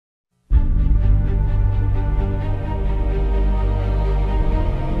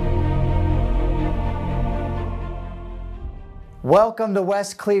Welcome to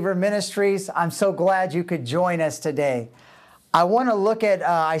West Cleaver Ministries. I'm so glad you could join us today. I want to look at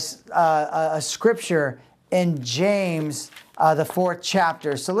a scripture in James, the 4th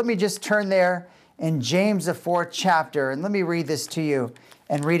chapter. So let me just turn there in James, the 4th chapter, and let me read this to you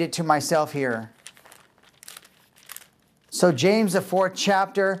and read it to myself here. So James, the 4th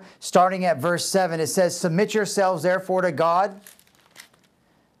chapter, starting at verse 7, it says, "Submit yourselves therefore to God.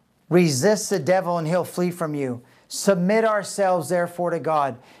 Resist the devil and he'll flee from you." Submit ourselves therefore to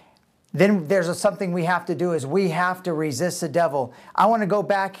God. Then there's something we have to do is we have to resist the devil. I want to go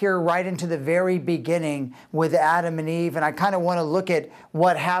back here right into the very beginning with Adam and Eve. And I kind of want to look at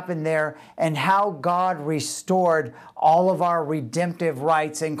what happened there and how God restored all of our redemptive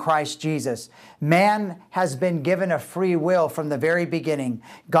rights in Christ Jesus. Man has been given a free will from the very beginning.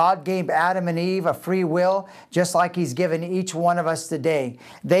 God gave Adam and Eve a free will, just like He's given each one of us today.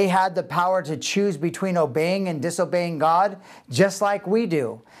 They had the power to choose between obeying and disobeying God, just like we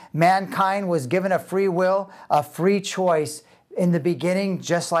do. Mankind was given a free will, a free choice in the beginning,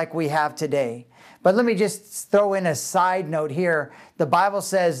 just like we have today. But let me just throw in a side note here. The Bible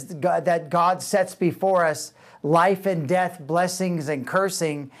says that God sets before us life and death, blessings and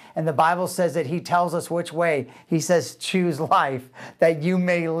cursing. And the Bible says that He tells us which way. He says, choose life, that you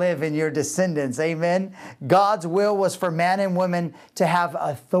may live in your descendants. Amen. God's will was for man and woman to have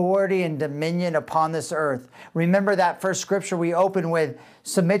authority and dominion upon this earth. Remember that first scripture we opened with,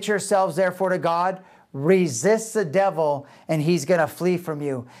 submit yourselves therefore to God. Resist the devil and he's going to flee from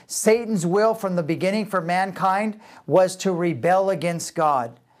you. Satan's will from the beginning for mankind was to rebel against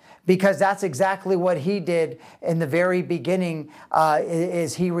God. Because that's exactly what he did in the very beginning,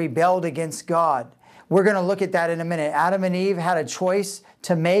 is he rebelled against God. We're going to look at that in a minute. Adam and Eve had a choice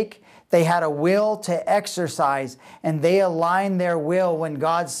to make. They had a will to exercise, and they aligned their will when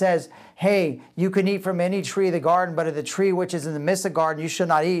God says, hey, you can eat from any tree of the garden, but of the tree which is in the midst of the garden you shall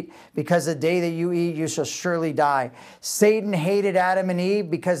not eat, because the day that you eat you shall surely die. Satan hated Adam and Eve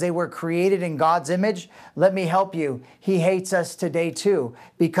because they were created in God's image. Let me help you. He hates us today too,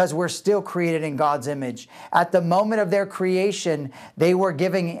 because we're still created in God's image. At the moment of their creation, they were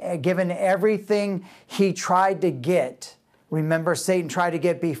given everything he tried to get. Remember, Satan tried to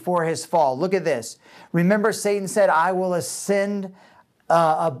get before his fall. Look at this. Remember, Satan said, I will ascend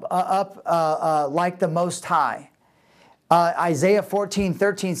up like the Most High. Isaiah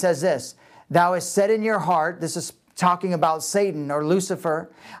 14:13 says this, thou hast said in your heart, this is talking about Satan or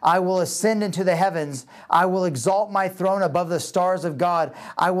Lucifer, I will ascend into the heavens. I will exalt my throne above the stars of God.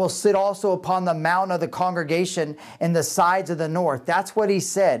 I will sit also upon the mountain of the congregation in the sides of the north. That's what he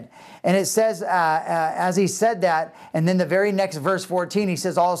said. And it says, as he said that, and then the very next verse 14, he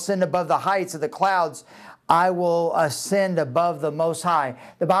says, I'll ascend above the heights of the clouds. I will ascend above the Most High.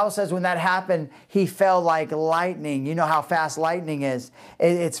 The Bible says when that happened, he fell like lightning. You know how fast lightning is.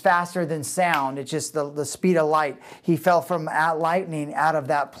 It's faster than sound. It's just the speed of light. He fell from lightning out of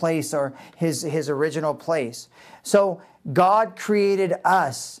that place, or his original place. So God created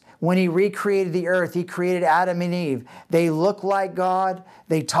us. When He recreated the earth, He created Adam and Eve. They look like God.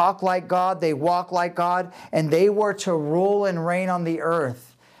 They talk like God. They walk like God. And they were to rule and reign on the earth.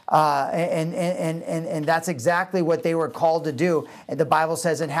 And that's exactly what they were called to do. And the Bible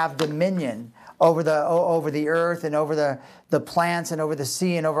says, and have dominion over the earth and over the plants and over the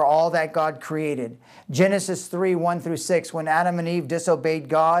sea and over all that God created. Genesis 3:1-6, when Adam and Eve disobeyed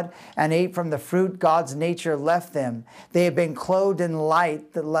God and ate from the fruit, God's nature left them. They had been clothed in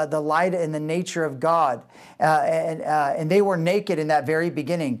light, the light and the nature of God. And they were naked in that very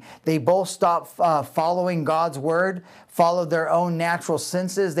beginning. They both stopped following God's word, followed their own natural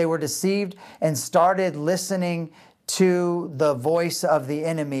senses. They were deceived and started listening to the voice of the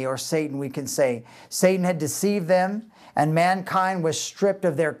enemy, or Satan, we can say. Satan had deceived them, and mankind was stripped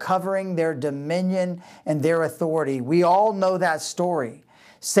of their covering, their dominion, and their authority. We all know that story.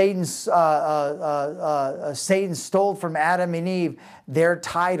 Satan stole from Adam and Eve their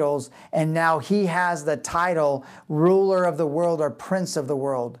titles, and now he has the title ruler of the world, or prince of the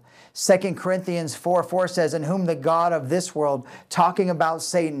world. 2 Corinthians 4:4 says, in whom the God of this world, talking about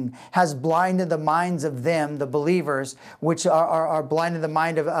Satan, has blinded the minds of them, the believers, which are blinded the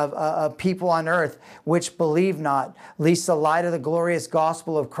mind of people on earth, which believe not, lest the light of the glorious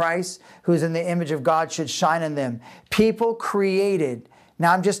gospel of Christ, who is in the image of God, should shine in them. People created,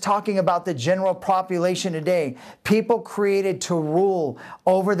 Now, I'm just talking about the general population today. People created to rule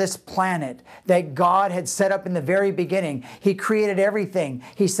over this planet that God had set up in the very beginning. He created everything.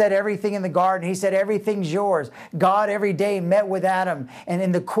 He set everything in the garden. He said, everything's yours. God every day met with Adam and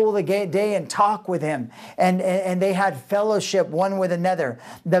in the cool of the day and talked with him. And they had fellowship one with another.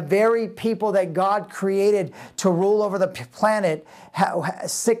 The very people that God created to rule over the planet,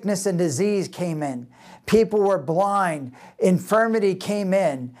 sickness and disease came in. People were blind. Infirmity came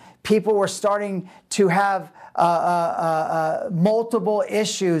in. People were starting to have multiple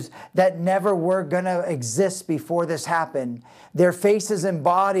issues that never were going to exist before this happened. Their faces and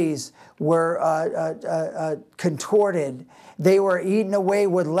bodies were contorted. They were eaten away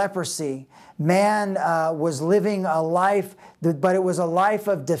with leprosy. Man was living a life, but it was a life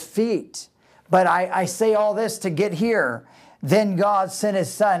of defeat. But I say all this to get here. Then God sent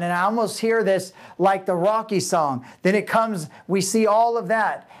his son. And I almost hear this like the Rocky song. Then it comes, we see all of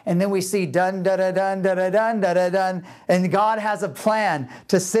that. And then we see dun, da, da, dun, da, da, dun, da, da, dun. And God has a plan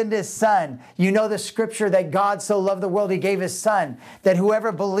to send his son. You know the scripture that God so loved the world, he gave his son, that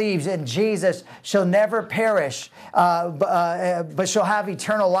whoever believes in Jesus shall never perish, but shall have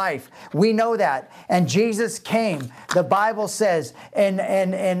eternal life. We know that. And Jesus came, the Bible says in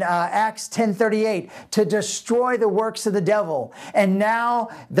Acts 10:38, to destroy the works of the devil. And now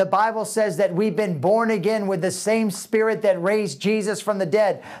the Bible says that we've been born again with the same spirit that raised Jesus from the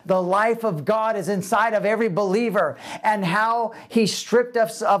dead. The life of God is inside of every believer. And how he stripped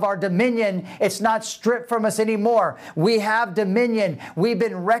us of our dominion, it's not stripped from us anymore. We have dominion. We've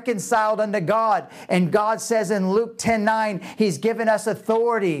been reconciled unto God. And God says in Luke 10:9, he's given us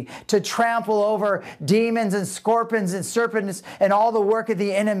authority to trample over demons and scorpions and serpents and all the work of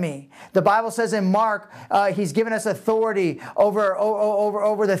the enemy. The Bible says in Mark, he's given us authority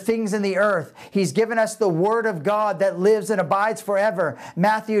over the things in the earth. He's given us the word of God that lives and abides forever.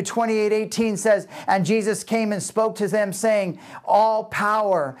 Matthew 28:18 says, and Jesus came and spoke to them, saying, all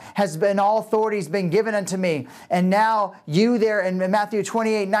power has been, all authority has been given unto me. And now you there in Matthew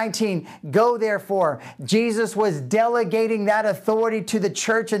 28:19, go therefore. Jesus was delegating that authority to the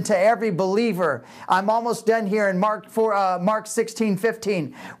church and to every believer. I'm almost done here in Mark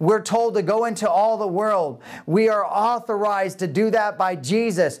 16:15. We're told to go into all the world. We are authorized to do that by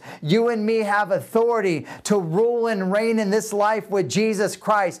Jesus. You and me have authority to rule and reign in this life with Jesus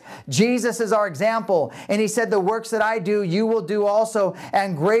Christ. Jesus is our example. And he said, the works that I do, you will do also,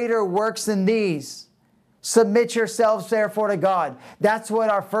 and greater works than these. Submit yourselves therefore to God. That's what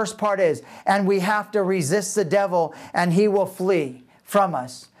our first part is. And we have to resist the devil and he will flee from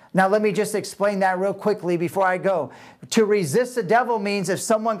us. Now let me just explain that real quickly before I go. To resist the devil means if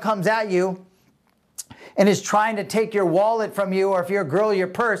someone comes at you and is trying to take your wallet from you, or if you're a girl, your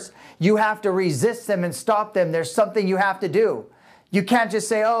purse, you have to resist them and stop them. There's something you have to do. You can't just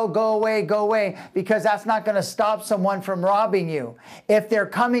say, oh, go away, because that's not going to stop someone from robbing you. If they're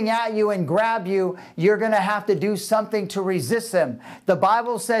coming at you and grab you, you're going to have to do something to resist them. The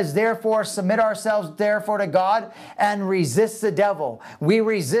Bible says, therefore, submit ourselves therefore to God and resist the devil. We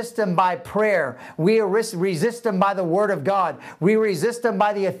resist him by prayer. We resist him by the word of God. We resist him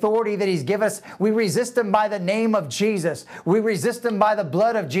by the authority that he's given us. We resist him by the name of Jesus. We resist him by the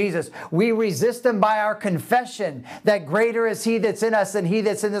blood of Jesus. We resist him by our confession that greater is he that's in us than he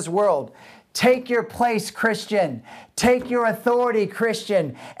that's in this world. Take your place, Christian. Take your authority,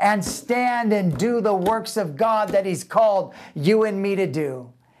 Christian, and stand and do the works of God that he's called you and me to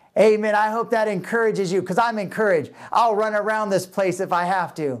do. Amen. I hope that encourages you, because I'm encouraged. I'll run around this place if I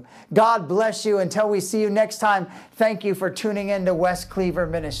have to. God bless you. Until we see you next time, thank you for tuning in to West Cleaver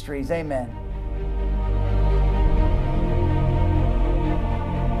Ministries. Amen.